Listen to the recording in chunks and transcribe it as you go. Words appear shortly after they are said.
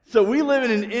So we live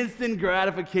in an instant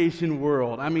gratification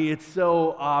world. I mean, it's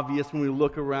so obvious when we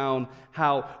look around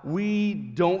how we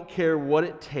don't care what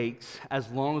it takes as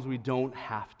long as we don't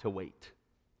have to wait,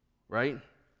 right?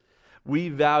 We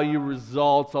value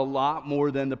results a lot more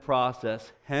than the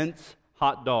process, hence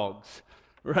hot dogs,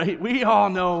 right? We all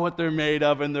know what they're made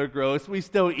of and they're gross. We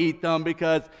still eat them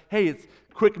because, hey, it's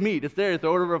quick meat. It's there.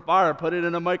 Throw it over a fire, put it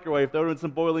in a microwave, throw it in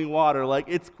some boiling water. Like,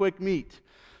 it's quick meat.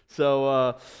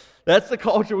 So, that's the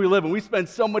culture we live in. We spend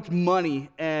so much money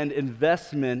and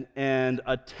investment and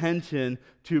attention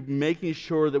to making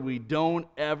sure that we don't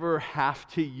ever have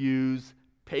to use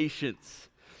patience.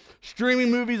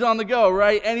 Streaming movies on the go,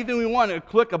 right? Anything we want,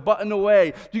 click a button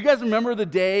away. Do you guys remember the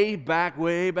day,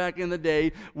 way back in the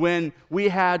day, when we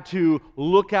had to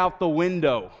look out the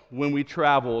window when we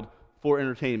traveled for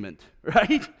entertainment,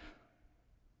 right?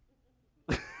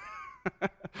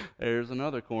 There's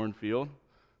another cornfield.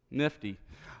 Nifty.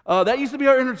 That used to be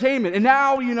our entertainment. And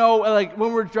now, like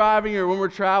when we're driving or when we're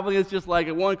traveling, it's just like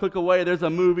one click away, there's a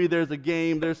movie, there's a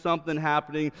game, there's something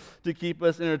happening to keep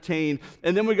us entertained.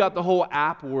 And then we got the whole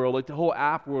app world. Like the whole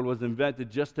app world was invented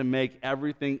just to make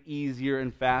everything easier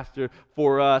and faster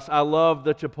for us. I love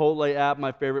the Chipotle app,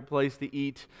 my favorite place to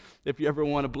eat. If you ever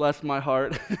want to bless my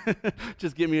heart,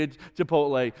 just give me a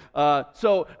Chipotle.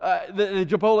 The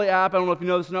Chipotle app, I don't know if you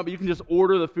know this or not, but you can just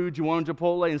order the food you want on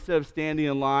Chipotle instead of standing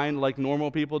in line like normal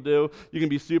people do. You can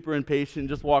be super impatient,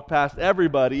 just walk past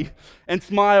everybody and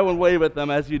smile and wave at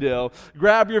them as you do.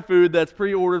 Grab your food that's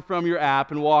pre-ordered from your app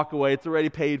and walk away. It's already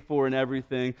paid for and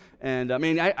everything. And I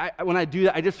mean, when I do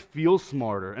that, I just feel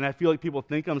smarter, and I feel like people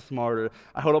think I'm smarter.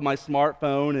 I hold up my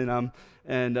smartphone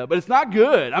but it's not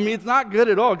good. I mean, it's not good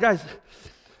at all. Guys,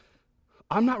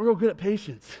 I'm not real good at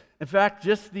patience. In fact,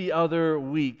 just the other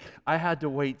week, I had to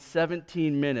wait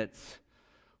 17 minutes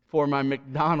for my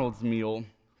McDonald's meal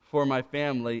for my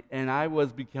family, and I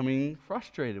was becoming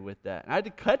frustrated with that. And I had to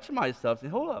catch myself and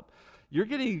say, hold up, you're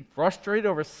getting frustrated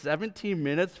over 17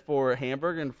 minutes for a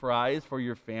hamburger and fries for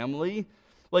your family?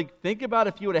 Like, think about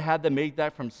if you would have had to make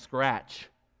that from scratch.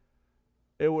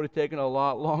 It would have taken a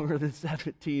lot longer than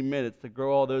 17 minutes to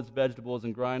grow all those vegetables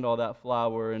and grind all that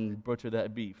flour and butcher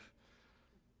that beef.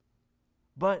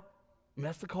 But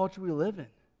that's the culture we live in.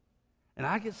 And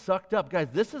I get sucked up. Guys,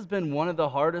 this has been one of the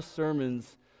hardest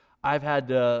sermons I've had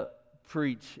to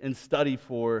preach and study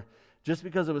for just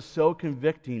because it was so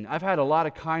convicting. I've had a lot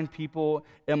of kind people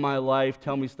in my life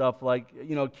tell me stuff like,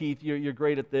 Keith, you're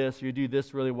great at this, or you do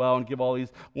this really well, and give all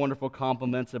these wonderful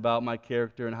compliments about my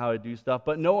character and how I do stuff.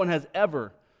 But no one has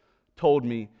ever told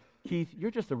me, Keith,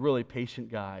 you're just a really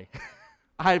patient guy.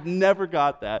 I've never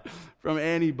got that from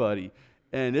anybody.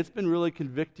 And it's been really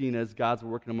convicting as God's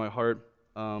working in my heart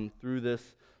through this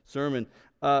sermon.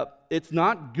 It's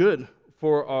not good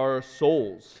for our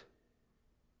souls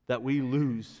that we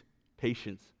lose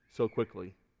patience so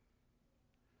quickly.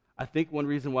 I think one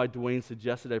reason why Dwayne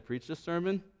suggested I preach this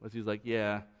sermon was he's like,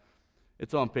 yeah,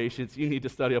 it's on patience. You need to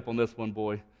study up on this one,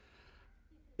 boy.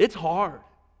 It's hard.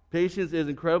 Patience is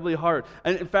incredibly hard.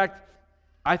 And in fact,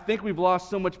 I think we've lost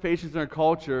so much patience in our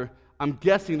culture, I'm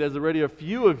guessing there's already a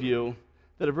few of you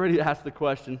that have already asked the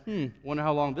question, wonder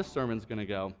how long this sermon's going to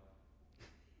go.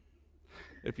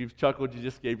 If you've chuckled, you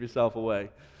just gave yourself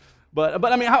away. But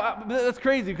I mean, that's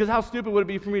crazy, because how stupid would it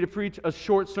be for me to preach a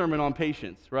short sermon on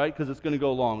patience, right? Because it's going to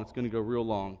go long. It's going to go real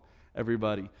long,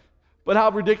 everybody. But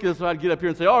how ridiculous if I'd get up here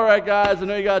and say, all right, guys, I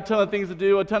know you got a ton of things to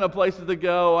do, a ton of places to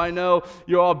go. I know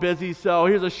you're all busy, so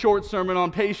here's a short sermon on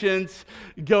patience.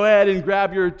 Go ahead and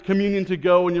grab your communion to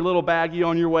go and your little baggie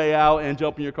on your way out and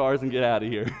jump in your cars and get out of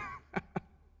here.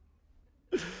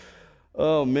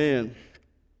 Oh, man.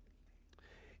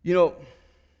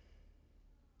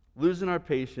 Losing our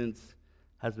patience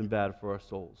has been bad for our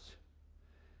souls.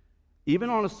 Even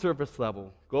on a surface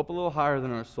level, go up a little higher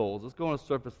than our souls. Let's go on a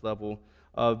surface level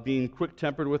of being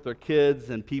quick-tempered with our kids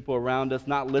and people around us,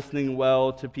 not listening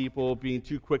well to people, being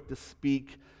too quick to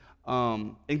speak.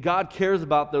 And God cares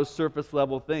about those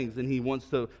surface-level things, and He wants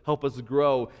to help us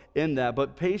grow in that.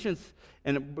 But patience,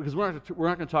 and because we're not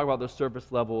going to talk about those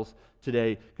surface levels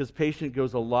today, because patience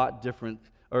goes a lot different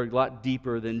or a lot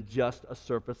deeper than just a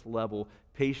surface level.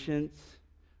 Patience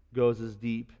goes as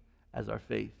deep as our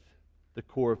faith, the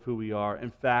core of who we are. In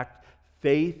fact,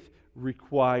 faith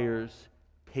requires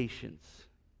patience.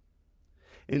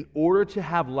 In order to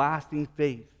have lasting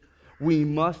faith, we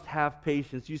must have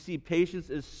patience. You see, patience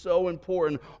is so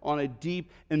important on a deep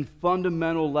and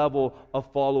fundamental level of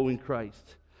following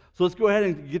Christ. So let's go ahead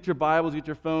and get your Bibles, get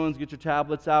your phones, get your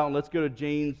tablets out, and let's go to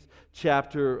James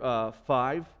chapter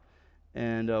 5.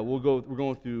 And we're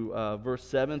going through verse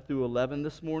 7 through 11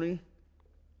 this morning.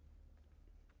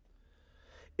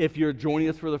 If you're joining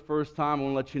us for the first time, I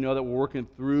want to let you know that we're working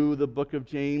through the book of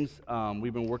James.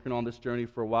 We've been working on this journey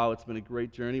for a while. It's been a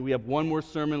great journey. We have one more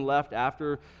sermon left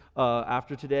after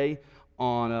today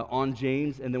on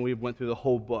James, and then we went through the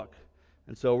whole book.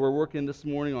 And so we're working this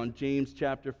morning on James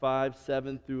chapter 5,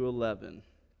 7 through 11.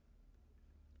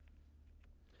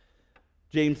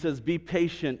 James says, "Be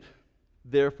patient,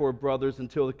 therefore, brothers,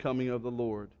 until the coming of the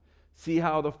Lord. See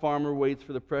how the farmer waits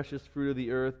for the precious fruit of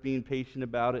the earth, being patient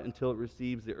about it until it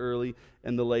receives the early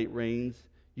and the late rains.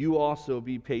 You also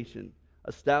be patient.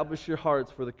 Establish your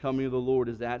hearts, for the coming of the Lord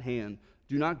is at hand.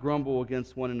 Do not grumble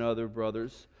against one another,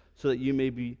 brothers, so you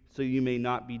may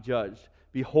not be judged.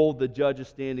 Behold, the judge is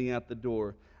standing at the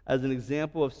door. As an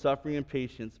example of suffering and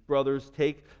patience, brothers,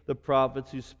 take the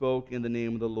prophets who spoke in the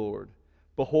name of the Lord.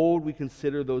 Behold, we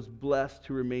consider those blessed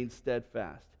who remain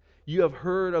steadfast. You have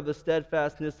heard of the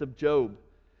steadfastness of Job,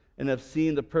 and have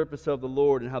seen the purpose of the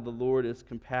Lord, and how the Lord is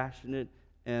compassionate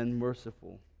and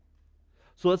merciful."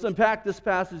 So let's unpack this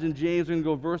passage in James. We're going to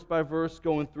go verse by verse,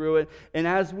 going through it. And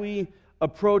as we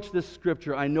approach this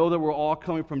scripture, I know that we're all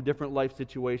coming from different life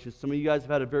situations. Some of you guys have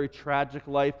had a very tragic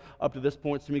life up to this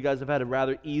point. Some of you guys have had a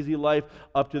rather easy life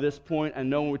up to this point. I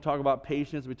know when we talk about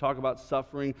patience, we talk about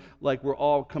suffering, like we're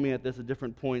all coming at this at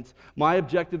different points. My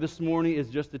objective this morning is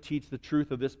just to teach the truth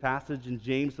of this passage in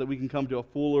James so that we can come to a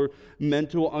fuller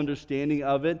mental understanding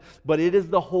of it. But it is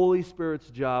the Holy Spirit's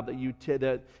job that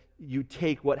you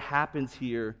take what happens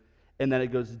here and that it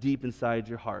goes deep inside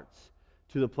your hearts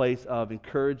to the place of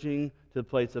encouraging, to the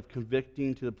place of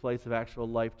convicting, to the place of actual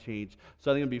life change. So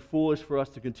I think it would be foolish for us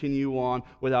to continue on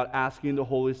without asking the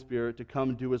Holy Spirit to come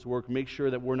and do His work. Make sure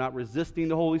that we're not resisting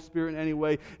the Holy Spirit in any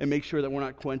way, and make sure that we're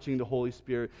not quenching the Holy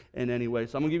Spirit in any way.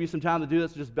 So I'm going to give you some time to do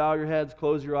this. So just bow your heads,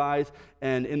 close your eyes,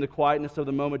 and in the quietness of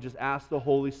the moment, just ask the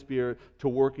Holy Spirit to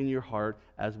work in your heart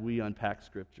as we unpack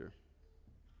Scripture.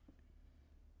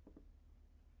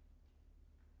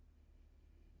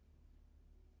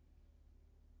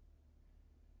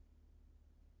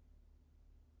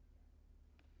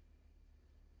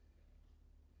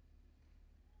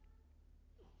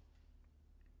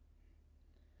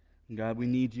 God, we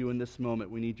need you in this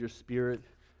moment. We need your Spirit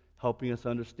helping us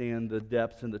understand the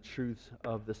depths and the truths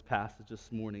of this passage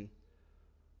this morning.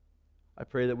 I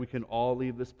pray that we can all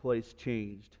leave this place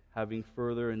changed, having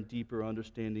further and deeper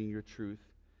understanding your truth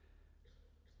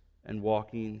and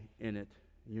walking in it.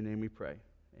 In your name we pray.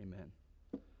 Amen.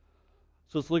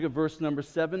 So let's look at verse number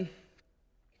 7. It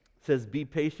says, "Be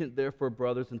patient, therefore,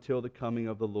 brothers, until the coming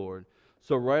of the Lord."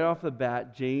 So right off the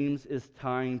bat, James is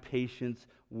tying patience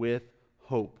with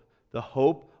hope. The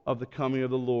hope of the coming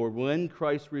of the Lord when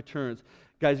Christ returns.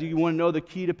 Guys, you want to know the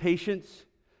key to patience?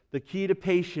 The key to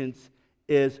patience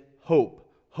is hope.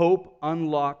 Hope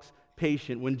unlocks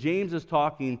patience. When James is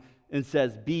talking and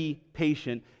says, "Be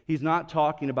patient," he's not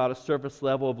talking about a surface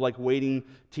level of like waiting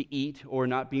to eat or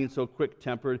not being so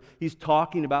quick-tempered. He's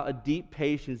talking about a deep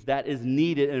patience that is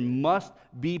needed and must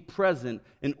be present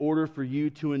in order for you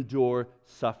to endure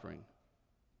suffering.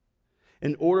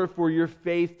 In order for your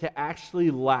faith to actually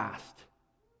last.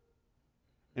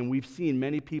 And we've seen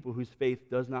many people whose faith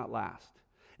does not last.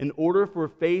 In order for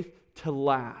faith to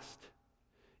last,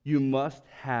 you must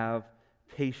have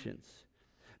patience.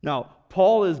 Now,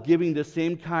 Paul is giving the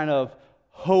same kind of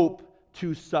hope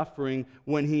to suffering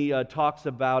when he talks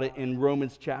about it in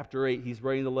Romans chapter 8. He's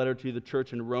writing the letter to the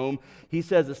church in Rome. He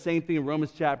says the same thing in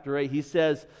Romans chapter 8. He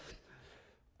says,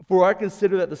 "For I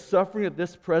consider that the suffering at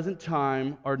this present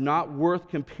time are not worth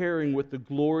comparing with the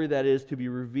glory that is to be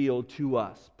revealed to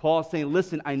us." Paul's saying,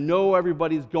 listen, I know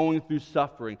everybody's going through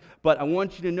suffering, but I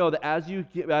want you to know that as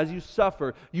you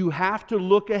suffer, you have to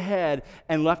look ahead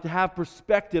and have to have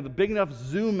perspective, a big enough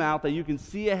zoom out that you can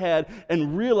see ahead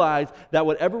and realize that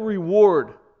whatever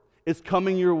reward is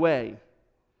coming your way,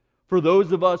 for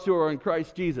those of us who are in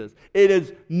Christ Jesus, it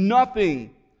is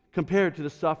nothing compared to the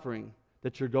suffering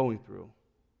that you're going through.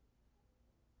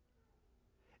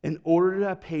 In order to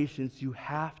have patience, you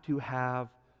have to have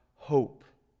hope.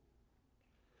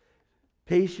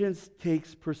 Patience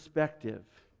takes perspective.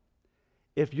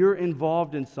 If you're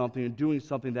involved in something and doing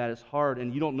something that is hard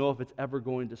and you don't know if it's ever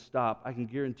going to stop, I can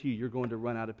guarantee you're going to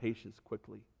run out of patience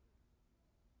quickly.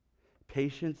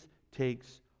 Patience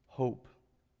takes hope.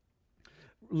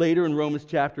 Later in Romans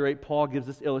chapter 8, Paul gives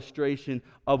this illustration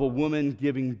of a woman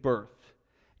giving birth.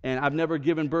 And I've never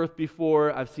given birth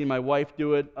before. I've seen my wife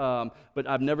do it, but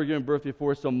I've never given birth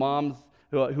before. So moms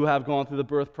who have gone through the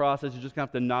birth process, you're just going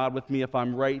to have to nod with me if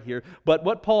I'm right here. But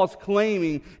what Paul's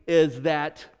claiming is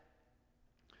that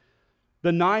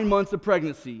the 9 months of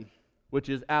pregnancy, which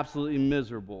is absolutely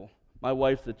miserable. My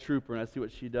wife's a trooper, and I see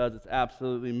what she does. It's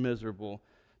absolutely miserable.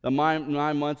 The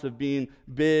 9 months of being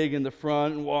big in the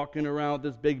front and walking around with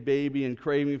this big baby and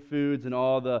craving foods and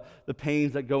all the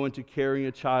pains that go into carrying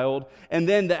a child. And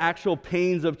then the actual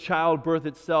pains of childbirth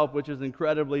itself, which is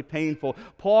incredibly painful.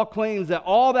 Paul claims that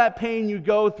all that pain you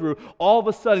go through all of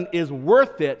a sudden is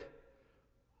worth it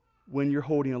when you're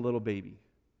holding a little baby.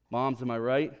 Moms, am I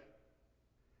right?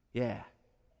 Yeah.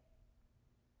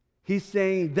 He's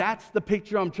saying that's the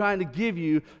picture I'm trying to give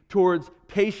you towards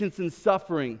patience and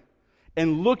suffering.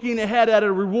 And looking ahead at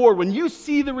a reward. When you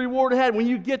see the reward ahead, when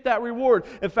you get that reward.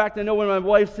 In fact, I know when my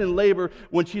wife's in labor,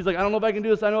 when she's like, I don't know if I can do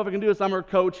this, I don't know if I can do this. I'm her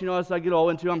coach, as I get all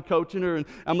into it, I'm coaching her. And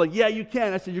I'm like, yeah, you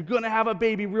can. I said, you're going to have a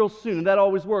baby real soon. And that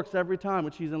always works every time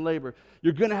when she's in labor.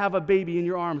 You're going to have a baby in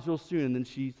your arms real soon. And then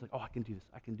she's like, oh, I can do this.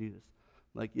 I can do this.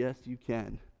 I'm like, yes, you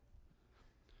can.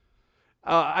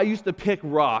 I used to pick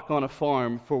rock on a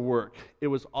farm for work. It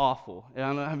was awful. And I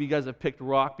don't know if you guys have picked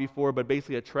rock before, but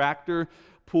basically a tractor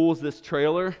pulls this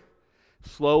trailer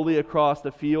slowly across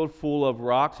the field full of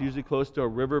rocks, usually close to a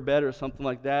riverbed or something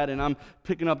like that, and I'm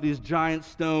picking up these giant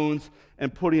stones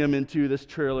and putting them into this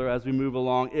trailer as we move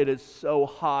along. It is so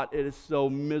hot. It is so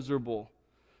miserable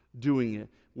doing it.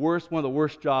 One of the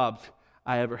worst jobs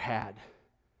I ever had.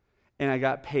 And I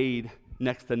got paid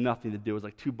next to nothing to do. It was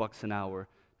like $2 an hour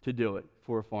to do it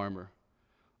for a farmer.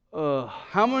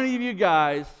 How many of you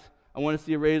guys, I want to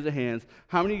see a raise of hands,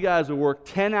 how many of you guys will work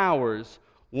 10 hours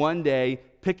one day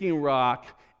picking rock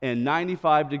in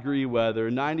 95-degree weather,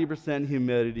 90%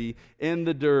 humidity, in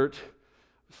the dirt,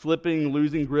 slipping,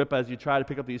 losing grip as you try to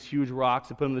pick up these huge rocks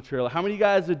and put them in the trailer? How many of you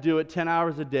guys would do it 10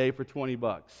 hours a day for $20?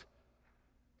 A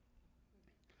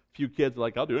few kids are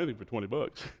like, I'll do anything for $20.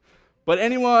 But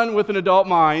anyone with an adult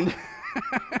mind,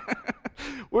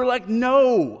 we're like,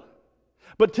 no.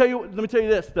 But let me tell you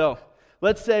this, though.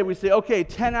 Let's say we say, okay,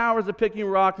 10 hours of picking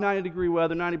rock, 90-degree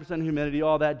weather, 90% humidity,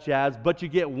 all that jazz, but you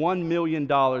get $1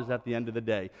 million at the end of the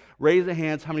day. Raise the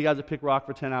hands, how many guys have picked rock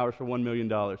for 10 hours for $1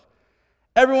 million?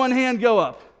 Everyone hand go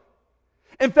up.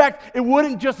 In fact, it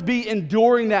wouldn't just be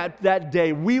enduring that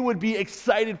day. We would be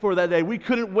excited for that day. We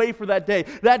couldn't wait for that day.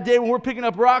 That day when we're picking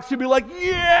up rocks, you'd be like,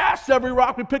 yes, every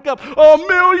rock we pick up, $1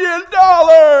 million.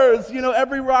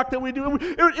 Every rock that we do,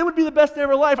 it would be the best day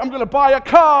of our life. I'm going to buy a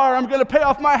car. I'm going to pay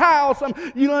off my house.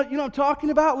 You know what I'm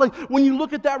talking about? Like when you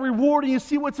look at that reward and you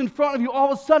see what's in front of you,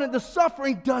 all of a sudden the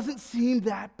suffering doesn't seem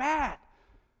that bad.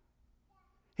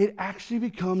 It actually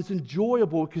becomes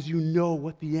enjoyable because you know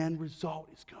what the end result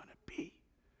is going to be.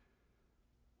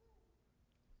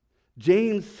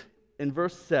 James, in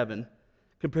verse 7,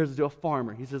 compares it to a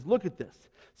farmer. He says, look at this.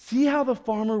 See how the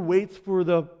farmer waits for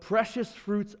the precious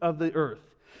fruits of the earth,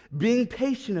 being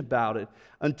patient about it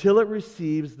until it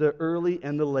receives the early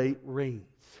and the late rains.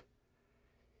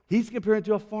 He's comparing it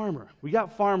to a farmer. We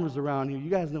got farmers around here. You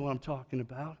guys know what I'm talking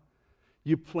about.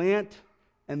 You plant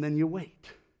and then you wait.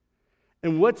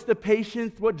 And what's the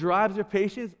patience? What drives your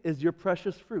patience is your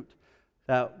precious fruit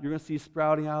that you're going to see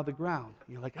sprouting out of the ground.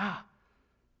 And you're like,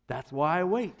 that's why I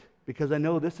wait, because I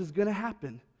know this is going to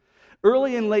happen.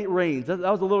 Early and late rains, that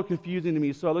was a little confusing to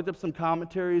me, so I looked up some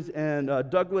commentaries, and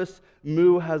Douglas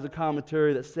Moo has a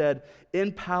commentary that said,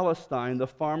 in Palestine, the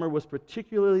farmer was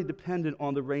particularly dependent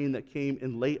on the rain that came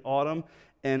in late autumn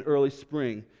and early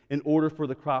spring in order for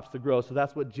the crops to grow. So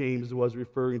that's what James was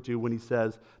referring to when he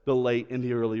says the late and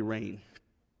the early rain.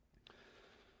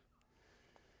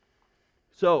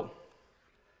 So,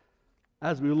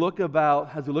 as we look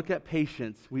at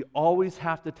patience, we always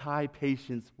have to tie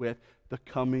patience with the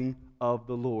coming of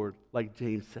the Lord, like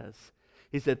James says.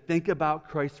 He said, think about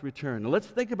Christ's return. Now let's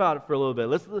think about it for a little bit.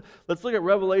 Let's look at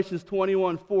Revelations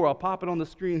 21:4. I'll pop it on the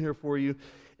screen here for you.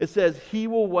 It says, he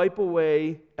will wipe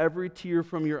away every tear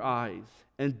from your eyes,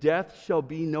 and death shall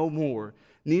be no more.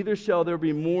 Neither shall there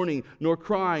be mourning, nor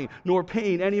crying, nor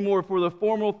pain anymore, for the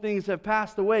former things have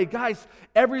passed away. Guys,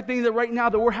 everything that right now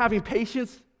that we're having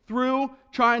patience through,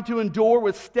 trying to endure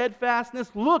with steadfastness,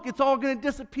 look, it's all going to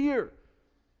disappear.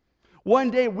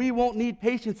 One day we won't need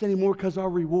patience anymore because our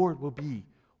reward will be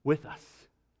with us.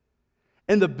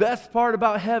 And the best part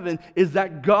about heaven is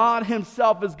that God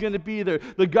himself is going to be there.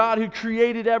 The God who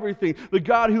created everything. The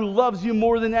God who loves you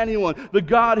more than anyone. The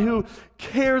God who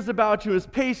cares about you, is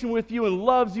patient with you, and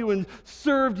loves you, and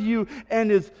served you,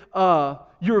 and is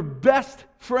your best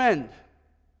friend.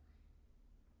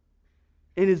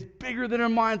 And is bigger than our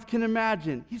minds can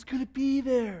imagine. He's going to be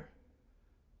there.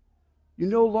 You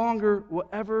no longer will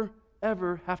ever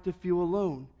have to feel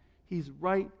alone. He's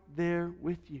right there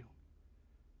with you.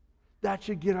 That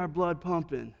should get our blood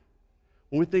pumping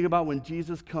when we think about when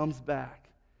Jesus comes back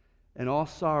and all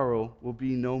sorrow will be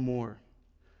no more.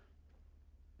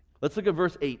 Let's look at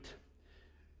verse 8.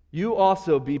 You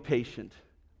also be patient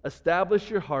Establish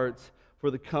your hearts, for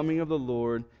the coming of the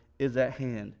Lord is at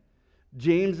hand.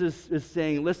 James is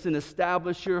saying, listen,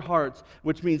 establish your hearts,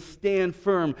 which means stand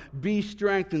firm, be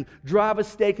strengthened, drive a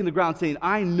stake in the ground, saying,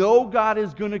 I know God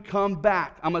is going to come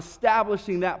back. I'm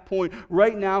establishing that point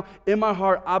right now in my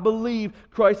heart. I believe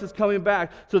Christ is coming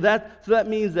back. So that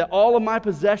means that all of my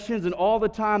possessions and all the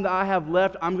time that I have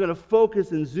left, I'm going to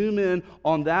focus and zoom in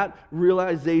on that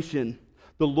realization.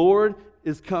 The Lord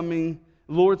is coming.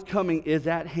 Lord's coming is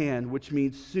at hand, which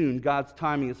means soon. God's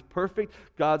timing is perfect.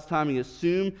 God's timing is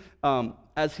soon.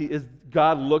 As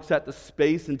God looks at the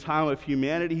space and time of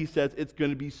humanity, he says, it's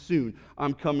going to be soon.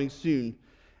 I'm coming soon.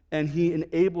 And he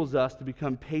enables us to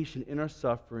become patient in our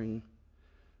suffering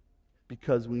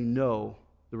because we know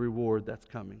the reward that's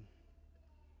coming.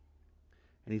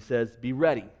 And he says, be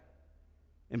ready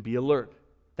and be alert.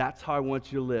 That's how I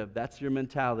want you to live. That's your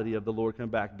mentality of the Lord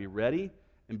coming back. Be ready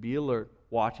and be alert.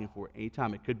 Watching for it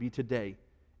anytime. It could be today.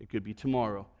 It could be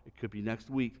tomorrow. It could be next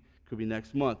week. It could be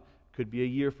next month. It could be a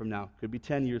year from now. It could be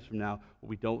 10 years from now. But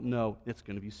we don't know. It's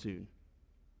going to be soon.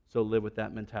 So live with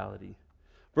that mentality.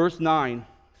 Verse 9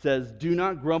 says, do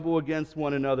not grumble against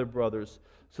one another, brothers,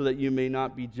 so that you may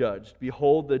not be judged.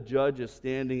 Behold, the judge is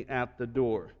standing at the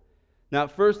door. Now,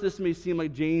 at first, this may seem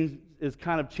like James is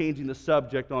kind of changing the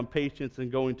subject on patience and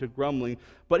going to grumbling,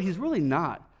 but he's really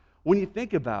not. When you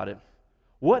think about it,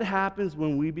 what happens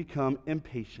when we become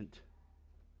impatient?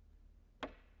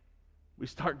 We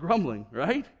start grumbling,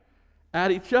 right? At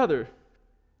each other.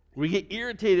 We get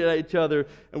irritated at each other,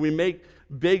 and we make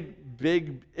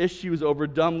big issues over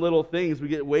dumb little things. We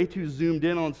get way too zoomed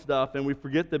in on stuff, and we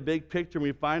forget the big picture, and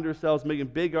we find ourselves making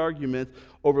big arguments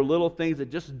over little things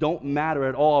that just don't matter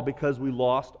at all because we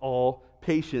lost all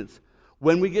patience.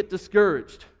 When we get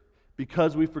discouraged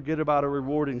because we forget about our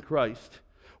reward in Christ,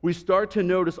 we start to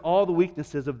notice all the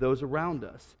weaknesses of those around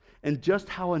us and just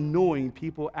how annoying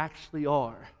people actually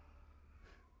are.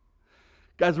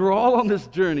 Guys, we're all on this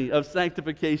journey of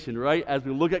sanctification, right? As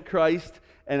we look at Christ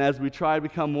and as we try to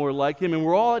become more like Him, and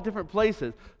we're all at different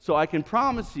places. So I can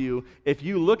promise you, if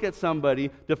you look at somebody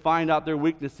to find out their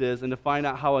weaknesses and to find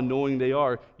out how annoying they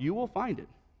are, you will find it.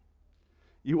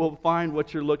 You will find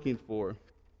what you're looking for.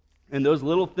 And those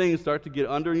little things start to get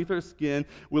underneath our skin.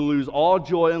 We lose all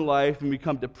joy in life and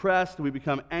become depressed. We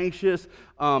become anxious.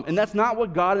 And that's not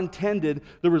what God intended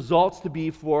the results to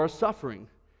be for our suffering.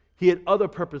 He had other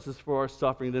purposes for our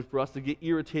suffering than for us to get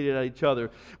irritated at each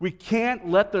other. We can't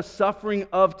let the suffering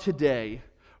of today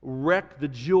wreck the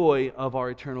joy of our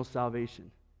eternal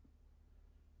salvation.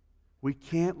 We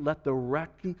can't let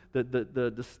the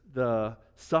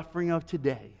suffering of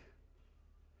today,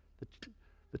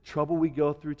 the trouble we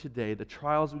go through today, the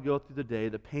trials we go through today,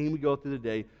 the pain we go through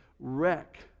today,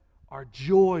 wreck our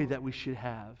joy that we should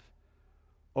have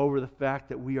over the fact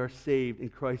that we are saved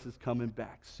and Christ is coming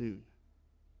back soon.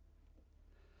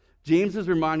 James is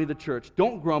reminding the church,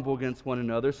 don't grumble against one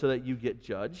another so that you get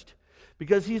judged.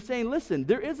 Because he's saying, listen,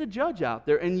 there is a judge out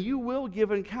there, and you will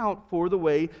give an account for the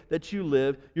way that you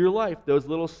live your life. Those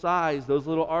little sighs, those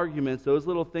little arguments, those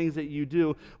little things that you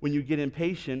do when you get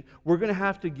impatient, we're going to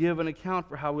have to give an account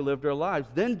for how we lived our lives.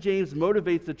 Then James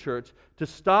motivates the church to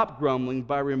stop grumbling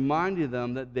by reminding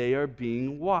them that they are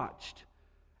being watched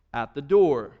at the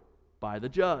door by the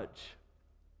judge.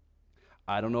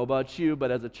 I don't know about you, but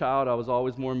as a child, I was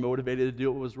always more motivated to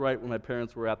do what was right when my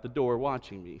parents were at the door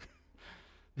watching me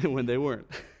than when they weren't.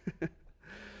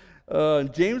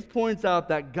 James points out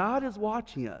that God is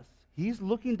watching us. He's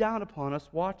looking down upon us,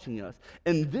 watching us.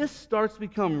 And this starts to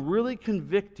become really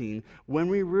convicting when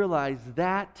we realize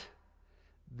that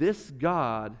this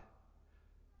God,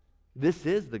 this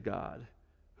is the God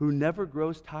who never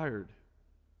grows tired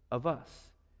of us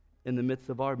in the midst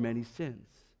of our many sins.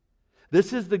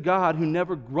 This is the God who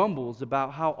never grumbles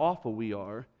about how awful we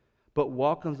are, but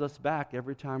welcomes us back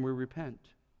every time we repent.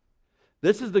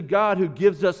 This is the God who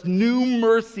gives us new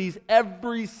mercies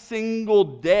every single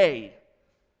day.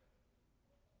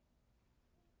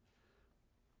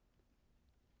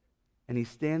 And He's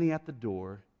standing at the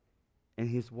door, and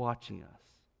He's watching us.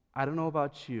 I don't know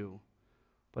about you,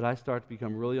 but I start to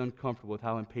become really uncomfortable with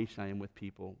how impatient I am with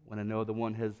people when I know the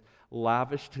one has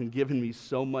lavished and given me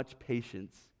so much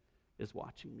patience is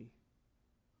watching me.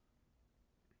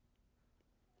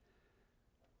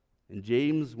 And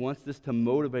James wants this to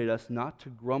motivate us not to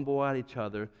grumble at each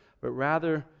other, but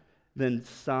rather than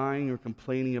sighing or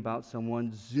complaining about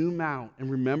someone, zoom out and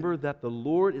remember that the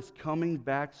Lord is coming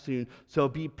back soon. So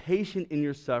be patient in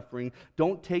your suffering.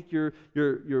 Don't take your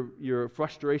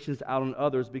frustrations out on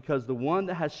others, because the one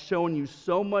that has shown you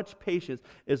so much patience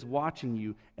is watching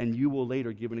you, and you will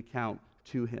later give an account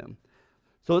to Him.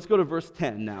 So let's go to verse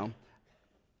 10 now.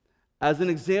 As an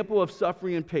example of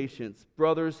suffering and patience,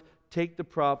 brothers, take the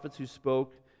prophets who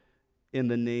spoke in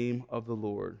the name of the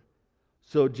Lord.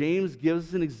 So James gives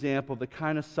us an example of the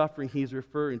kind of suffering he's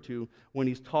referring to when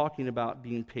he's talking about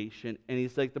being patient. And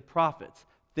he's like, the prophets.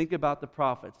 Think about the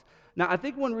prophets. Now, I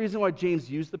think one reason why James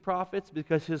used the prophets,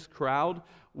 because his crowd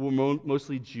were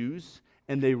mostly Jews,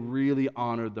 and they really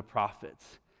honored the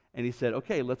prophets. And he said,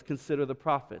 okay, let's consider the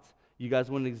prophets. You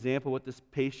guys want an example of what this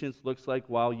patience looks like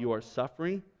while you are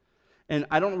suffering? And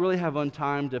I don't really have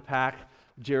time to pack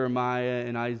Jeremiah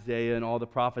and Isaiah and all the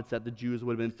prophets that the Jews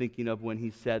would have been thinking of when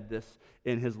he said this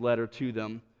in his letter to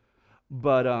them.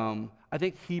 But I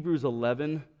think Hebrews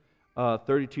 11,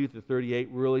 32 to 38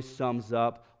 really sums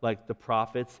up like the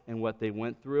prophets and what they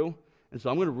went through. And so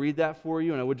I'm going to read that for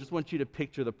you, and I would just want you to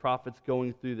picture the prophets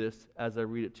going through this as I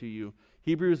read it to you.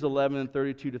 Hebrews 11,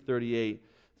 32 to 38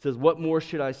 says, "What more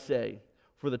should I say?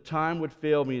 For the time would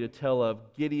fail me to tell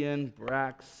of Gideon,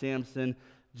 Barak, Samson,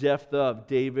 Jephthah, of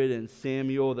David and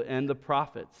Samuel, and the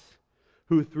prophets,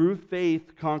 who through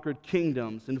faith conquered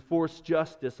kingdoms, enforced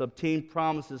justice, obtained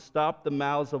promises, stopped the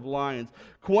mouths of lions,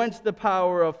 quenched the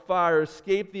power of fire,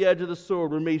 escaped the edge of the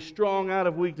sword, were made strong out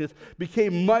of weakness,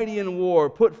 became mighty in war,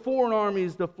 put foreign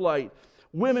armies to flight.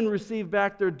 Women received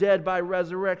back their dead by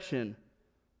resurrection."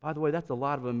 By the way, that's a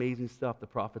lot of amazing stuff the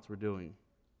prophets were doing.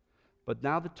 But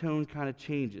now the tone kind of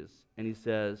changes, and he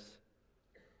says,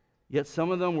 "Yet some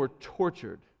of them were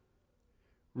tortured,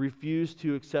 refused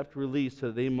to accept release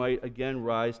so they might again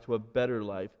rise to a better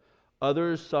life.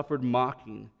 Others suffered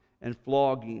mocking and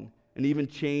flogging and even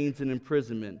chains and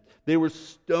imprisonment. They were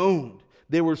stoned.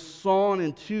 They were sawn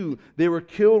in two. They were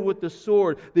killed with the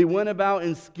sword. They went about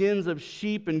in skins of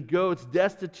sheep and goats,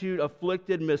 destitute,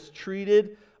 afflicted,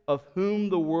 mistreated, of whom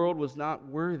the world was not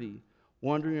worthy,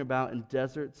 wandering about in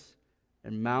deserts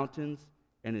and mountains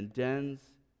and in dens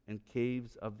and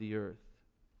caves of the earth."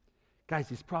 Guys,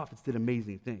 these prophets did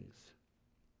amazing things.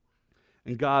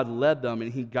 And God led them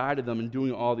and he guided them in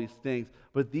doing all these things.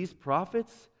 But these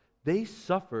prophets, they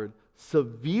suffered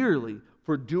severely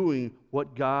for doing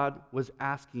what God was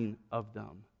asking of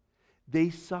them.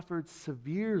 They suffered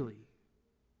severely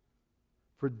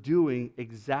for doing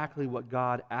exactly what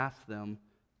God asked them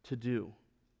to do.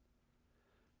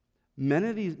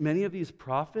 Many of these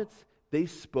prophets, they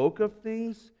spoke of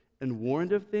things and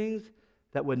warned of things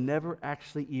that would never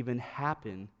actually even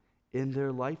happen in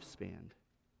their lifespan.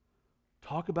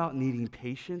 Talk about needing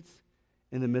patience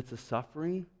in the midst of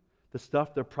suffering. The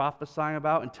stuff they're prophesying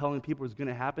about and telling people is going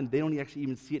to happen, they don't actually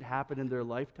even see it happen in their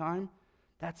lifetime.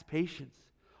 That's patience.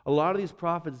 A lot of these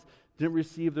prophets didn't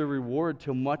receive their reward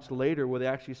till much later, where they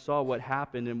actually saw what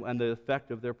happened and the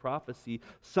effect of their prophecy.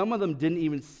 Some of them didn't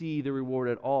even see the reward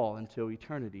at all until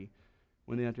eternity.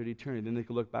 When they entered eternity, then they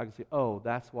could look back and say, "Oh,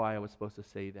 that's why I was supposed to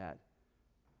say that."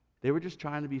 They were just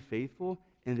trying to be faithful,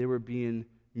 and they were being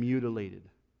mutilated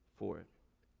for it.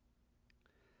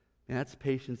 And that's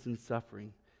patience in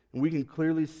suffering. And we can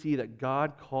clearly see that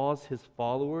God calls his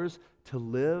followers to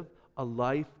live a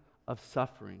life of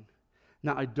suffering.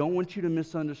 Now, I don't want you to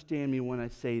misunderstand me when I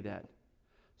say that.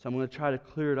 So I'm going to try to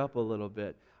clear it up a little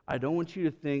bit. I don't want you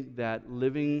to think that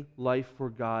living life for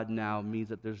God now means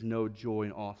that there's no joy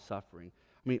in all suffering.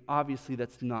 I mean, obviously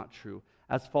that's not true.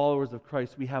 As followers of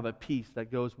Christ, we have a peace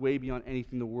that goes way beyond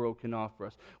anything the world can offer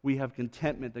us. We have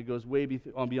contentment that goes way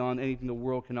beyond anything the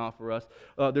world can offer us.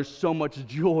 There's so much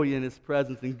joy in his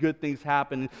presence, and good things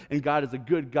happen, and God is a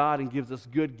good God and gives us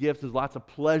good gifts. There's lots of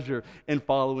pleasure in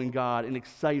following God, and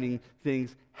exciting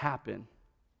things happen.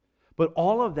 But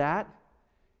all of that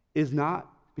is not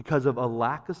because of a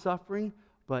lack of suffering,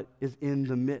 but is in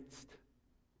the midst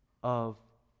of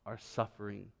our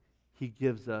suffering. He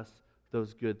gives us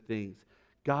those good things.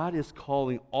 God is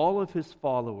calling all of his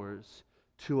followers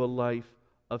to a life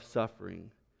of suffering.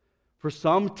 For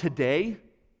some today,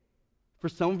 for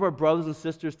some of our brothers and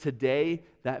sisters today,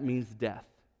 that means death.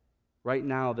 Right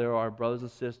now, there are brothers and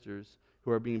sisters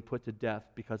who are being put to death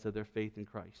because of their faith in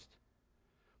Christ.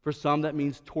 For some, that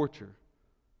means torture.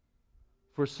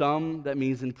 For some, that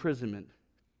means imprisonment.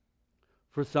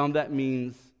 For some, that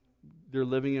means they're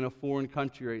living in a foreign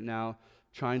country right now,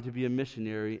 trying to be a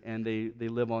missionary, and they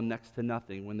live on next to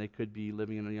nothing when they could be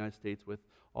living in the United States with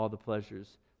all the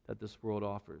pleasures that this world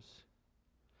offers.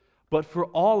 But for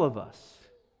all of us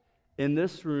in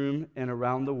this room and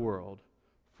around the world,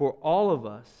 for all of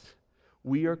us,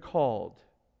 we are called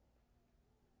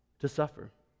to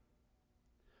suffer.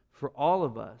 For all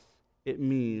of us, it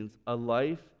means a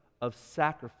life of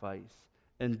sacrifice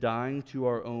and dying to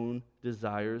our own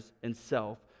desires and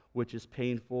self, which is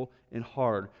painful and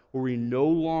hard, where we no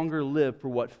longer live for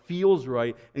what feels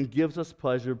right and gives us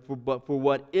pleasure, but for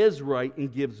what is right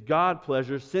and gives God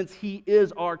pleasure, since He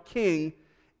is our King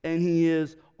and He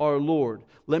is our Lord.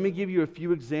 Let me give you a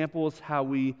few examples how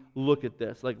we look at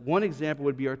this. Like, one example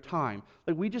would be our time.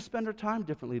 Like, we just spend our time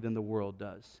differently than the world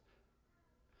does.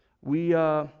 We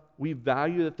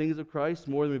value the things of Christ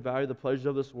more than we value the pleasures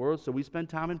of this world, so we spend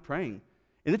time in praying.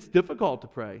 And it's difficult to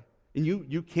pray. And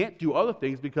you can't do other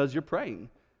things because you're praying.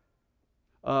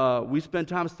 We spend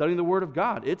time studying the Word of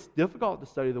God. It's difficult to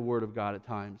study the Word of God at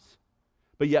times.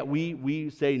 But yet we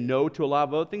say no to a lot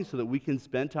of other things so that we can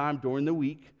spend time during the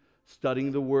week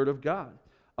studying the Word of God.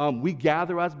 We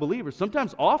gather as believers.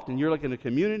 Sometimes often you're like in a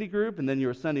community group, and then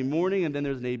you're a Sunday morning, and then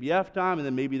there's an ABF time, and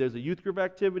then maybe there's a youth group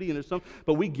activity, and there's some.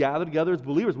 But we gather together as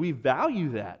believers. We value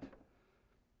that.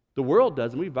 The world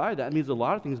does, and we value that. It means a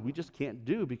lot of things we just can't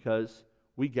do because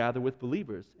we gather with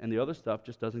believers, and the other stuff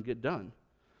just doesn't get done.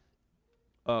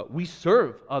 We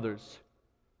serve others.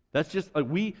 That's just like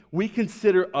we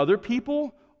consider other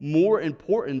people more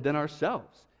important than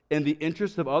ourselves, and the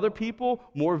interests of other people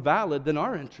more valid than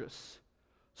our interests.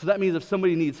 So that means if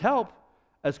somebody needs help,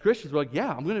 as Christians, we're like,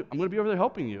 yeah, I'm gonna be over there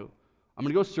helping you. I'm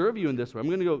gonna go serve you in this way. I'm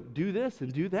gonna go do this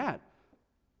and do that.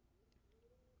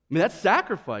 I mean, that's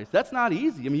sacrifice. That's not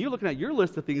easy. I mean, you're looking at your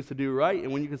list of things to do, right?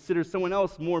 And when you consider someone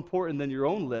else more important than your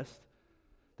own list,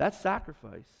 that's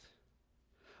sacrifice.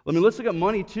 Let's look at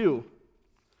money too,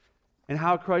 and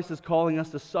how Christ is calling us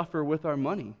to suffer with our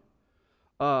money.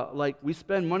 Like, we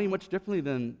spend money much differently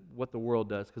than what the world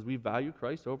does because we value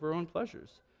Christ over our own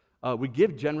pleasures. We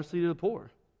give generously to the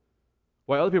poor.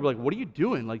 While other people are like, what are you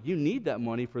doing? Like, you need that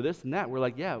money for this and that. We're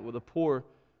like, yeah, well, the poor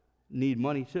need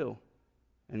money too.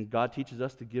 And God teaches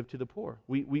us to give to the poor.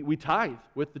 We tithe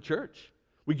with the church.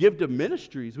 We give to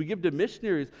ministries. We give to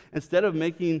missionaries. Instead of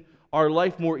making our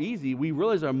life more easy, we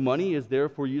realize our money is there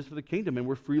for use for the kingdom, and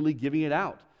we're freely giving it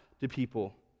out to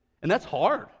people. And that's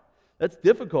hard. That's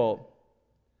difficult.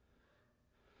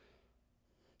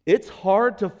 It's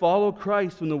hard to follow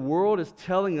Christ when the world is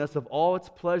telling us of all its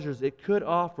pleasures it could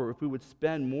offer if we would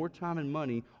spend more time and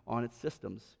money on its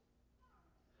systems.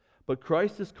 But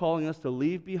Christ is calling us to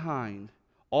leave behind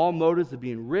all motives of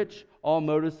being rich, all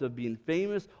motives of being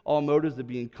famous, all motives of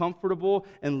being comfortable,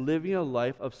 and living a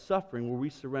life of suffering where we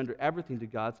surrender everything to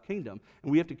God's kingdom.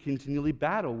 And we have to continually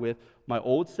battle with, my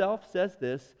old self says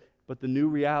this, but the new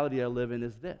reality I live in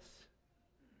is this.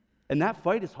 And that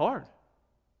fight is hard.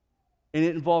 And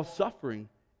it involves suffering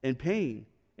and pain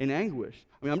and anguish.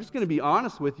 I mean, I'm just going to be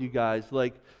honest with you guys.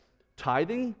 Like,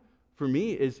 tithing for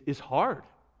me is hard.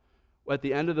 At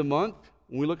the end of the month,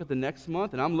 when we look at the next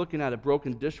month, and I'm looking at a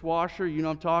broken dishwasher, you know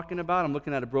what I'm talking about? I'm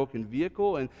looking at a broken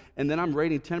vehicle, and then I'm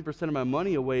rating 10% of my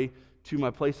money away to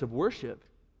my place of worship.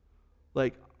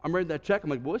 Like, I'm writing that check. I'm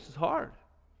like, boy, this is hard.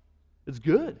 It's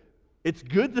good. It's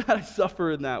good that I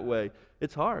suffer in that way.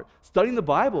 It's hard. Studying the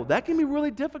Bible, that can be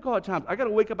really difficult at times. I got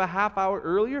to wake up a half hour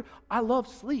earlier. I love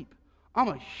sleep. I'm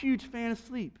a huge fan of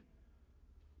sleep.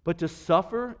 But to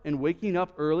suffer and waking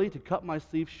up early to cut my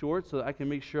sleep short so that I can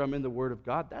make sure I'm in the Word of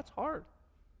God, that's hard.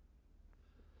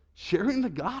 Sharing the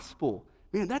gospel,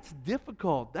 man, that's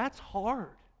difficult. That's hard.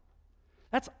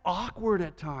 That's awkward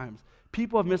at times.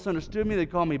 People have misunderstood me. They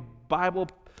call me Bible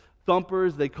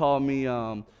thumpers. They call me,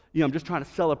 I'm just trying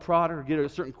to sell a product or get a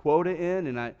certain quota in,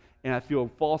 and I feel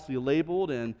falsely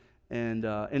labeled, and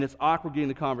it's awkward getting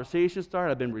the conversation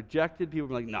started. I've been rejected.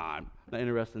 People are like, nah, I'm not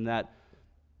interested in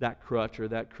that crutch or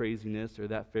that craziness or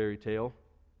that fairy tale.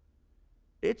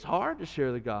 It's hard to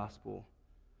share the gospel.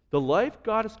 The life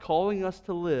God is calling us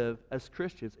to live as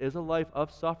Christians is a life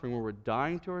of suffering where we're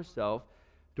dying to ourselves,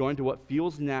 dying to what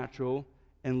feels natural,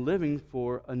 and living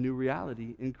for a new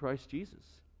reality in Christ Jesus.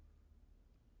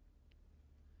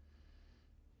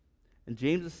 And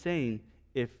James is saying,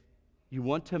 if you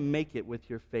want to make it with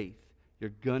your faith,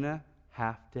 you're going to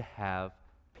have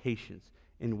patience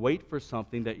and wait for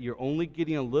something that you're only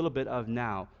getting a little bit of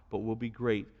now, but will be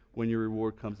great when your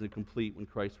reward comes in complete when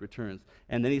Christ returns.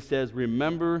 And then he says,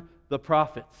 remember the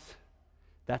prophets.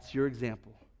 That's your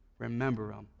example. Remember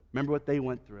them. Remember what they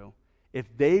went through. If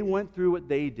they went through what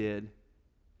they did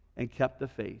and kept the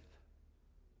faith,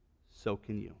 so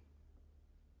can you.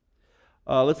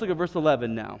 Let's look at verse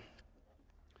 11 now.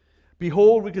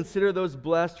 Behold, we consider those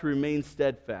blessed who remain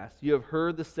steadfast. You have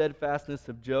heard the steadfastness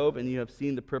of Job, and you have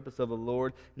seen the purpose of the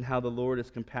Lord, and how the Lord is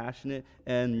compassionate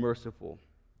and merciful.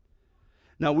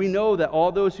 Now we know that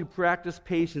all those who practice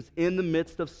patience in the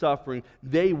midst of suffering,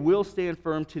 they will stand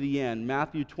firm to the end.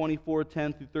 Matthew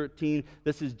 24:10-13,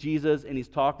 this is Jesus, and he's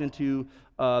talking to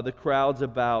the crowds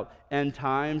about end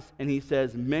times, and he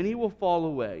says, many will fall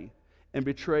away and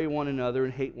betray one another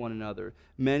and hate one another.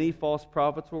 Many false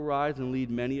prophets will rise and lead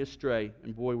many astray.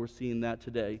 And boy, we're seeing that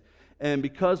today. And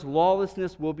because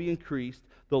lawlessness will be increased,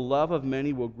 the love of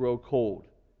many will grow cold.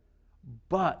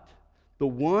 But the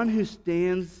one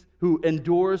who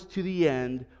endures to the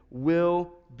end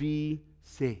will be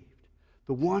saved.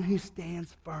 The one who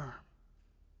stands firm.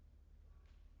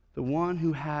 The one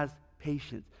who has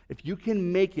patience. If you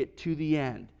can make it to the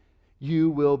end, you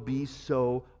will be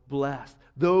so blessed.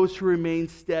 Those who remain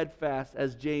steadfast,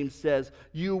 as James says,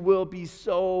 you will be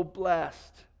so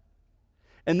blessed.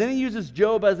 And then he uses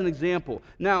Job as an example.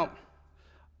 Now,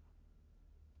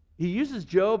 he uses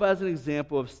Job as an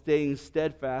example of staying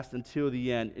steadfast until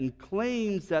the end and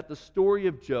claims that through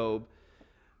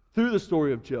the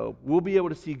story of Job, we'll be able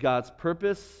to see God's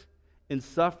purpose in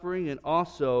suffering and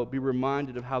also be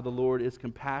reminded of how the Lord is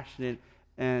compassionate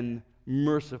and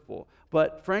merciful.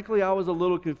 But frankly, I was a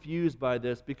little confused by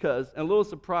this and a little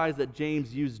surprised that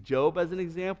James used Job as an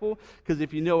example, because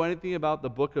if you know anything about the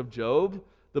book of Job,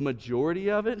 the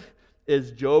majority of it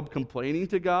is Job complaining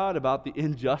to God about the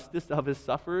injustice of his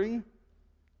suffering.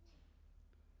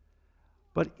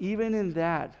 But even in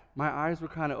that, my eyes were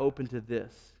kind of open to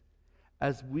this.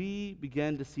 As we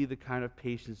begin to see the kind of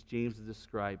patience James is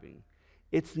describing,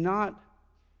 it's not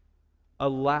a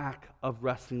lack of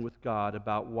wrestling with God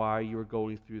about why you're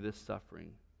going through this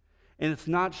suffering. And it's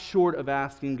not short of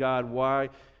asking God why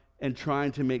and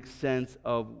trying to make sense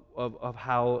of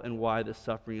how and why this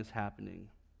suffering is happening.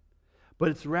 But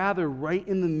it's rather right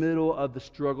in the middle of the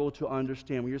struggle to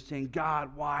understand when you're saying,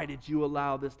 God, why did you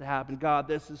allow this to happen? God,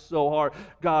 this is so hard.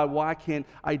 God, why can't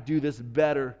I do this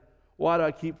better? Why do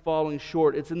I keep falling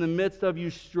short? It's in the midst of you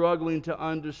struggling to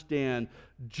understand.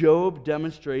 Job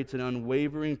demonstrates an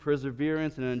unwavering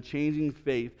perseverance and unchanging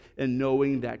faith in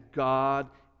knowing that God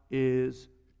is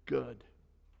good.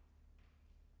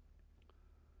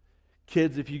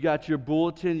 Kids, if you got your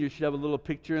bulletin, you should have a little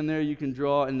picture in there you can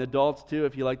draw, and adults too,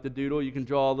 if you like to doodle, you can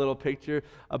draw a little picture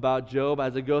about Job.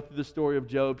 As I go through the story of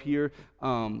Job here,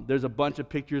 there's a bunch of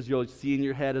pictures you'll see in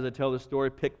your head as I tell the story.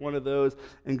 Pick one of those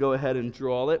and go ahead and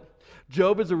draw it.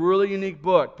 Job is a really unique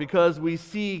book because we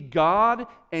see God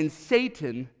and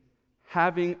Satan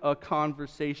having a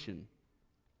conversation.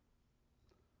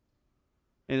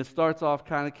 And it starts off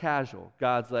kind of casual.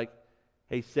 God's like,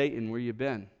 hey, Satan, where you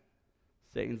been?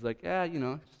 Satan's like,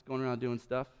 just going around doing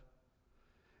stuff.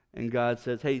 And God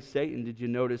says, hey, Satan, did you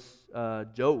notice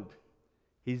Job?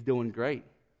 He's doing great.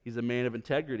 He's a man of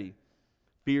integrity.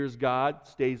 Fears God,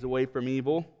 stays away from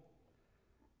evil.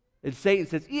 And Satan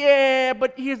says, yeah,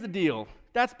 but here's the deal.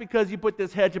 That's because you put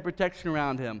this hedge of protection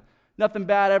around him. Nothing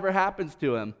bad ever happens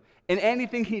to him. And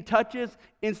anything he touches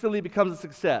instantly becomes a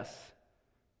success.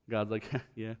 God's like,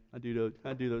 yeah, I do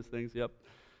those things, yep.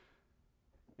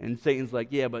 And Satan's like,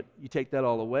 yeah, but you take that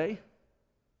all away,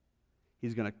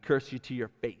 he's going to curse you to your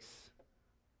face.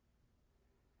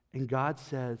 And God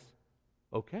says,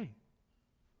 okay.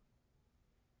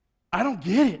 I don't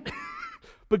get it.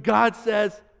 But God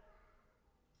says,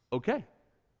 okay.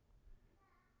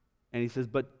 And he says,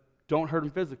 but don't hurt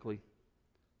him physically.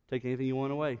 Take anything you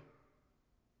want away.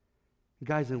 And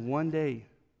guys, in one day,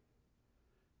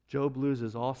 Job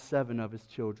loses all 7 of his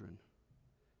children.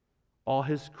 All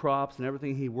his crops and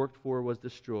everything he worked for was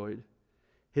destroyed.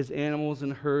 His animals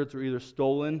and herds were either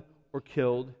stolen or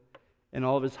killed, and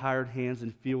all of his hired hands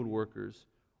and field workers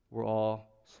were all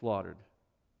slaughtered.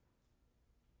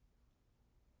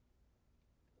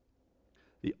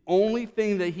 The only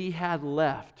thing that he had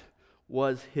left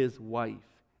was his wife,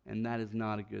 and that is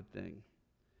not a good thing.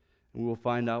 And we will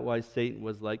find out why Satan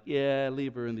was like, yeah,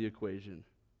 leave her in the equation.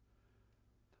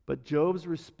 But Job's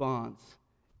response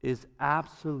is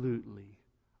absolutely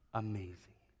amazing.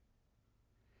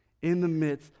 In the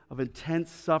midst of intense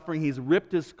suffering, he's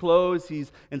ripped his clothes,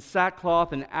 he's in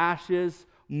sackcloth and ashes,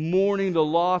 mourning the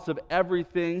loss of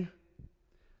everything.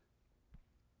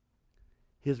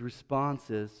 His response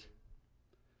is,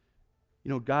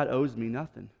 God owes me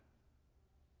nothing.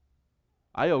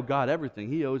 I owe God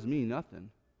everything. He owes me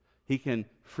nothing. He can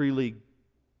freely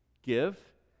give,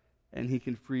 and he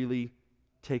can freely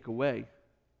take away.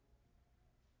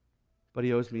 But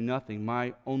he owes me nothing.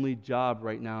 My only job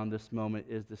right now in this moment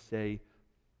is to say,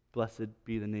 blessed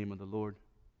be the name of the Lord.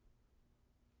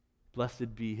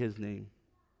 Blessed be his name.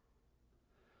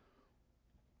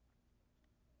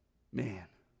 Man,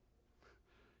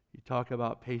 you talk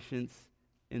about patience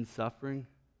in suffering.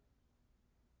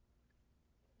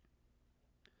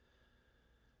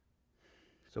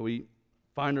 So we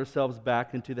find ourselves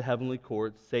back into the heavenly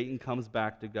courts. Satan comes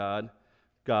back to God.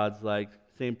 God's like,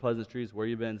 same pleasantries, where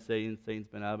you been, Satan? Satan's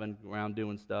been out, been around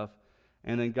doing stuff.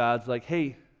 And then God's like,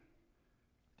 hey,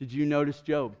 Did you notice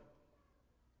Job?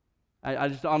 I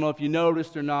don't know if you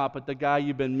noticed or not, but the guy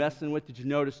you've been messing with, did you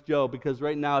notice Job? Because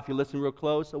right now, if you listen real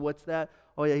close, so what's that?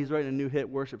 Oh yeah, he's writing a new hit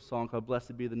worship song called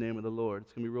Blessed Be the Name of the Lord.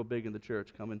 It's going to be real big in the church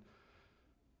coming.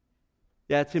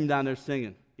 Yeah, it's him down there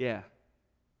singing. Yeah.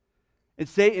 And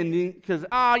Satan, because,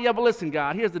 yeah, but listen,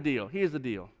 God, here's the deal.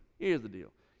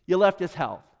 You left his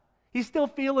health. He's still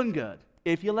feeling good.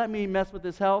 If you let me mess with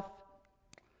his health,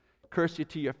 curse you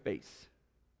to your face.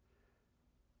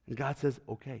 And God says,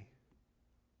 okay.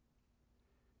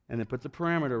 And then puts a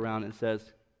parameter around it and says,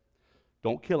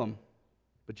 don't kill him,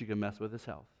 but you can mess with his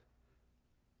health.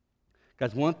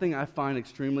 Guys, one thing I find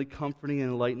extremely comforting and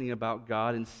enlightening about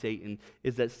God and Satan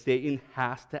is that Satan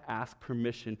has to ask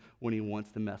permission when he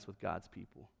wants to mess with God's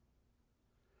people.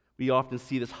 We often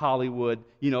see this Hollywood,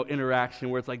 interaction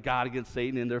where it's like God against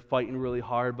Satan and they're fighting really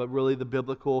hard, but really the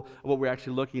biblical, what we're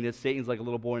actually looking at, Satan's like a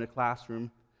little boy in a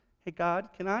classroom. Hey, God,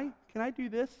 can I do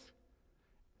this?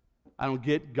 I don't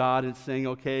get God and saying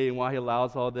okay and why he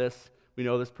allows all this. We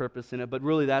know there's purpose in it, but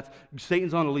really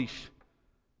Satan's on a leash.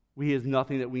 He has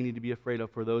nothing that we need to be afraid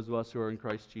of for those of us who are in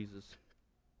Christ Jesus.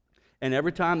 And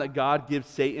every time that God gives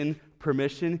Satan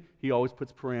permission, he always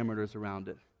puts parameters around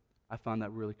it. I found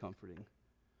that really comforting.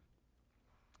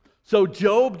 So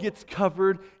Job gets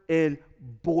covered in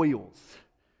boils,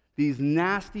 these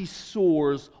nasty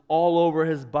sores all over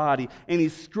his body, and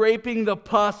he's scraping the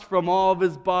pus from all of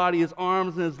his body, his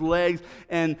arms and his legs,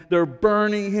 and they're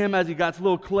burning him as he got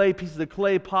little pieces of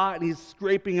clay pot, and he's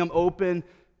scraping them open.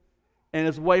 And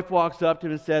his wife walks up to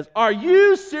him and says, "Are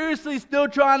you seriously still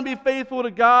trying to be faithful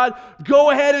to God? Go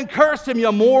ahead and curse him, you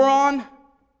moron."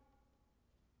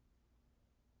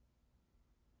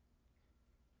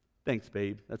 Thanks,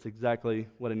 babe. That's exactly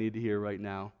what I need to hear right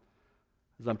now.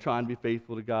 As I'm trying to be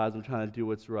faithful to God, as I'm trying to do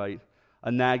what's right.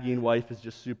 A nagging wife is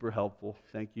just super helpful.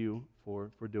 Thank you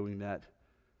for doing that.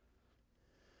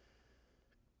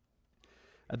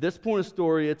 At this point in the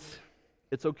story,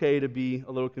 it's okay to be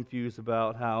a little confused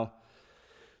about how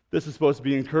this is supposed to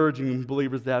be encouraging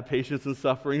believers to have patience in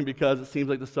suffering, because it seems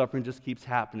like the suffering just keeps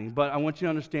happening. But I want you to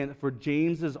understand that for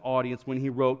James's audience, when he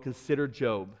wrote Consider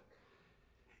Job,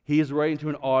 he is writing to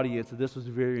an audience that this was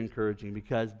very encouraging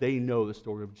because they know the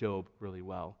story of Job really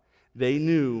well. They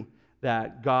knew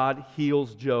that God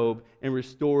heals Job and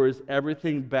restores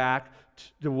everything back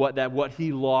to what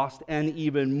he lost and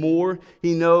even more.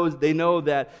 They know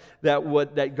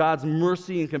that God's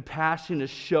mercy and compassion is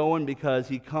shown because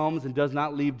he comes and does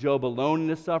not leave Job alone in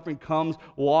his suffering, comes,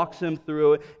 walks him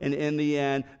through it, and in the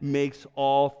end makes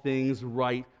all things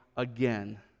right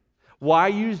again. Why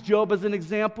use Job as an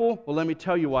example? Well, let me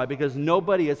tell you why. Because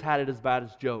nobody has had it as bad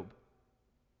as Job.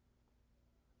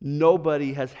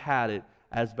 Nobody has had it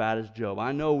as bad as Job.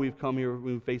 I know we've come here,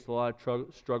 we've faced a lot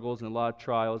of struggles and a lot of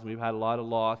trials, and we've had a lot of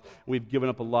loss. We've given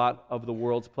up a lot of the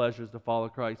world's pleasures to follow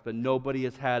Christ, but nobody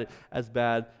has had it as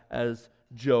bad as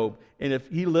Job. And if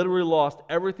he literally lost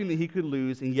everything that he could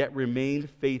lose and yet remained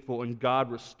faithful, and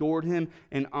God restored him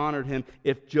and honored him,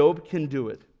 if Job can do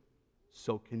it,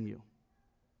 so can you.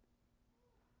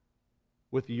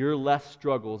 With your less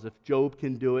struggles, if Job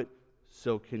can do it,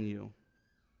 so can you.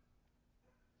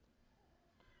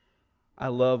 I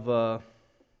love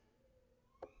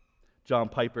John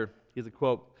Piper. He has a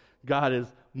quote: "God is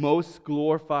most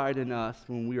glorified in us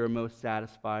when we are most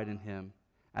satisfied in him."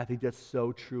 I think that's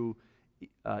so true,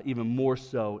 even more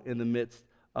so in the midst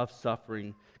of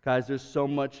suffering. Guys, there's so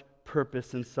much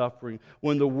purpose in suffering.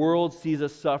 When the world sees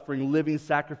us suffering, living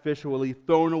sacrificially,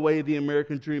 throwing away the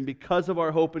American dream because of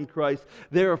our hope in Christ,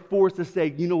 they are forced to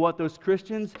say, you know what, those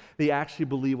Christians, they actually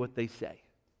believe what they say.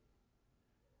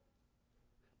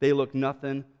 They look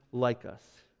nothing like us.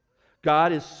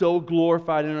 God is so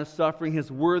glorified in our suffering.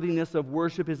 His worthiness of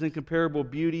worship, His incomparable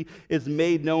beauty is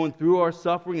made known through our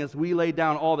suffering as we lay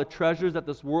down all the treasures that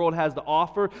this world has to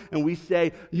offer. And we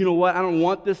say, you know what, I don't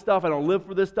want this stuff. I don't live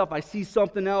for this stuff. I see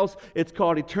something else. It's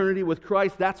called eternity with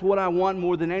Christ. That's what I want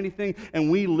more than anything. And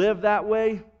we live that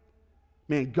way.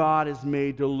 Man, God is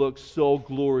made to look so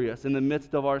glorious in the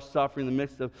midst of our suffering, in the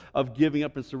midst of giving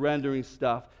up and surrendering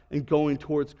stuff and going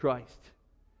towards Christ.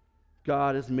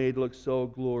 God is made to look so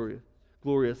glorious.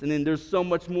 And then there's so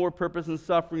much more purpose in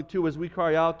suffering too. As we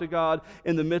cry out to God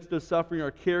in the midst of suffering,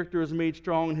 our character is made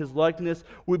strong in His likeness.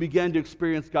 We begin to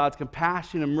experience God's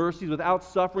compassion and mercies. Without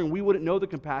suffering, we wouldn't know the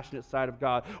compassionate side of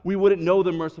God. We wouldn't know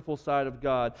the merciful side of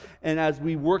God. And as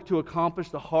we work to accomplish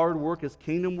the hard work as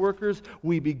kingdom workers,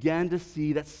 we begin to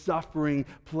see that suffering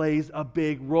plays a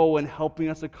big role in helping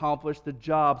us accomplish the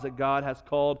jobs that God has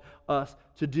called us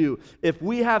to do. If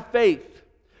we have faith,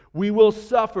 we will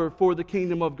suffer for the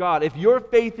kingdom of God. If your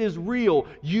faith is real,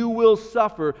 you will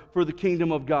suffer for the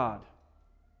kingdom of God.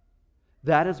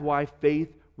 That is why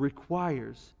faith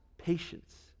requires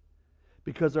patience,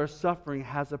 because our suffering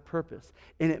has a purpose.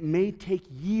 And it may take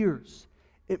years.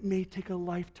 It may take a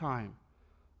lifetime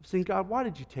of saying, God, why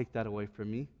did you take that away from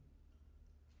me?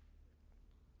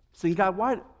 Saying, God,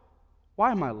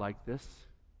 why am I like this?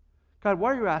 God,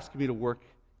 why are you asking me to work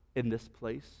in this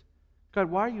place? God,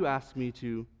 why are you asking me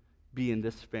to be in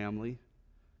this family?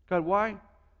 God, why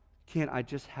can't I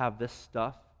just have this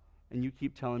stuff and you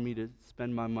keep telling me to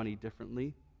spend my money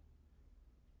differently?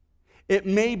 It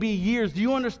may be years. Do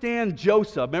you understand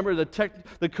Joseph? Remember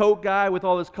the coat guy with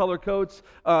all his color coats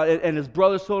and his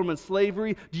brother sold him in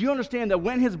slavery? Do you understand that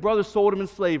when his brother sold him in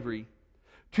slavery,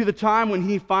 to the time when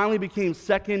he finally became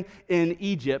second in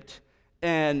Egypt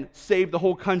and saved the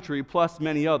whole country plus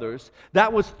many others,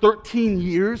 that was 13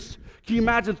 years. Can you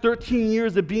imagine 13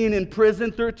 years of being in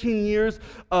prison, 13 years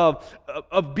of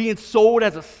being sold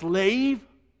as a slave?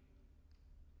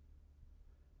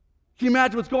 Can you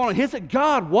imagine what's going on? He said,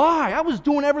 God, why? I was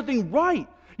doing everything right.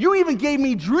 You even gave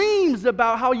me dreams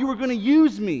about how you were going to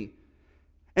use me.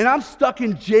 And I'm stuck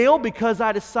in jail because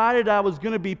I decided I was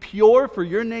going to be pure for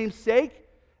your name's sake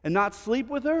and not sleep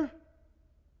with her?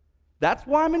 That's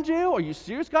why I'm in jail? Are you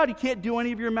serious, God? You can't do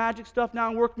any of your magic stuff now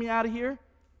and work me out of here?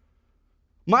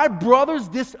 My brothers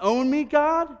disown me,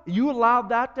 God? You allowed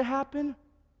that to happen?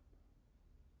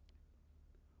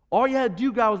 All you had to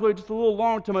do, God, was wait just a little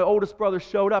longer until my oldest brother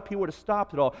showed up. He would have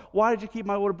stopped it all. Why did you keep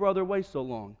my older brother away so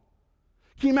long?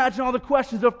 Can you imagine all the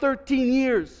questions of 13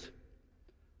 years?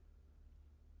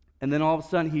 And then all of a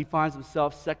sudden, he finds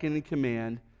himself second in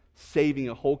command, saving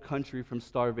a whole country from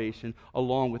starvation,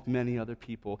 along with many other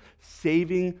people.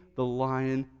 Saving the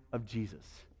Lion of Jesus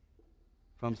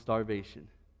from starvation.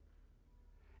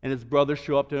 And his brothers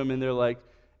show up to him, and they're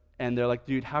like,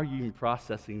 dude, how are you even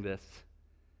processing this?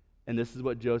 And this is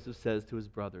what Joseph says to his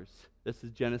brothers. This is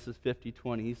Genesis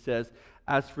 50:20. He says,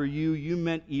 as for you, you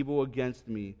meant evil against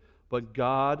me, but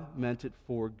God meant it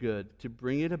for good, to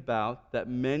bring it about that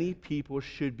many people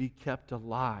should be kept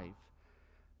alive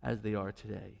as they are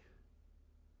today.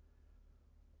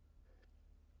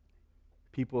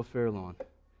 People of Fairlawn,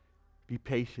 be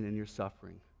patient in your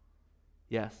suffering.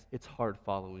 Yes, it's hard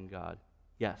following God.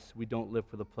 Yes, we don't live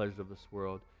for the pleasures of this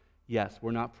world. Yes,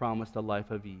 we're not promised a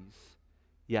life of ease.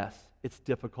 Yes, it's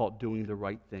difficult doing the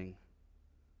right thing.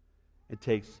 It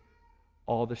takes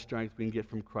all the strength we can get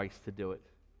from Christ to do it.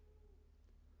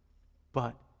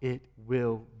 But it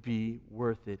will be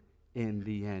worth it in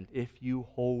the end. If you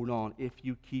hold on, if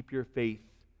you keep your faith,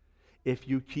 if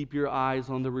you keep your eyes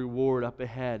on the reward up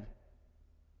ahead,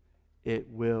 it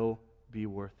will be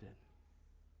worth it.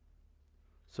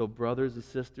 So brothers and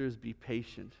sisters, be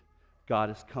patient. God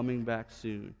is coming back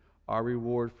soon. Our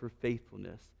reward for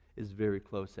faithfulness is very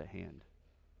close at hand.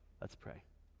 Let's pray.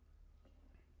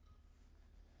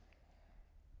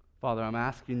 Father, I'm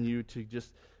asking you to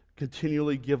just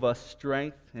continually give us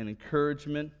strength and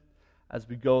encouragement as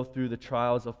we go through the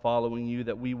trials of following you,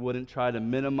 that we wouldn't try to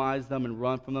minimize them and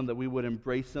run from them, that we would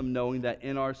embrace them, knowing that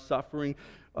in our suffering,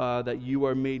 that you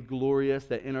are made glorious,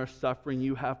 that in our suffering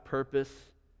you have purpose,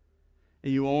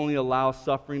 and you only allow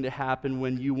suffering to happen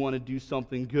when you want to do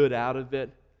something good out of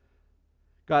it.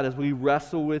 God, as we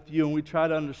wrestle with you and we try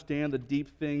to understand the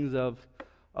deep things of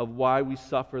why we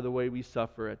suffer the way we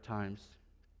suffer at times,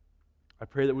 I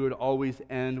pray that we would always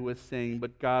end with saying,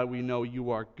 but God, we know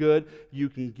you are good. You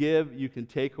can give. You can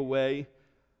take away.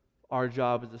 Our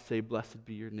job is to say, blessed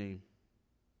be your name.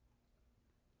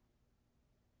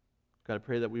 God, I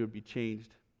pray that we would be changed.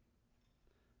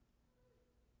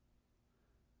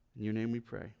 In your name we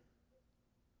pray.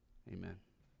 Amen.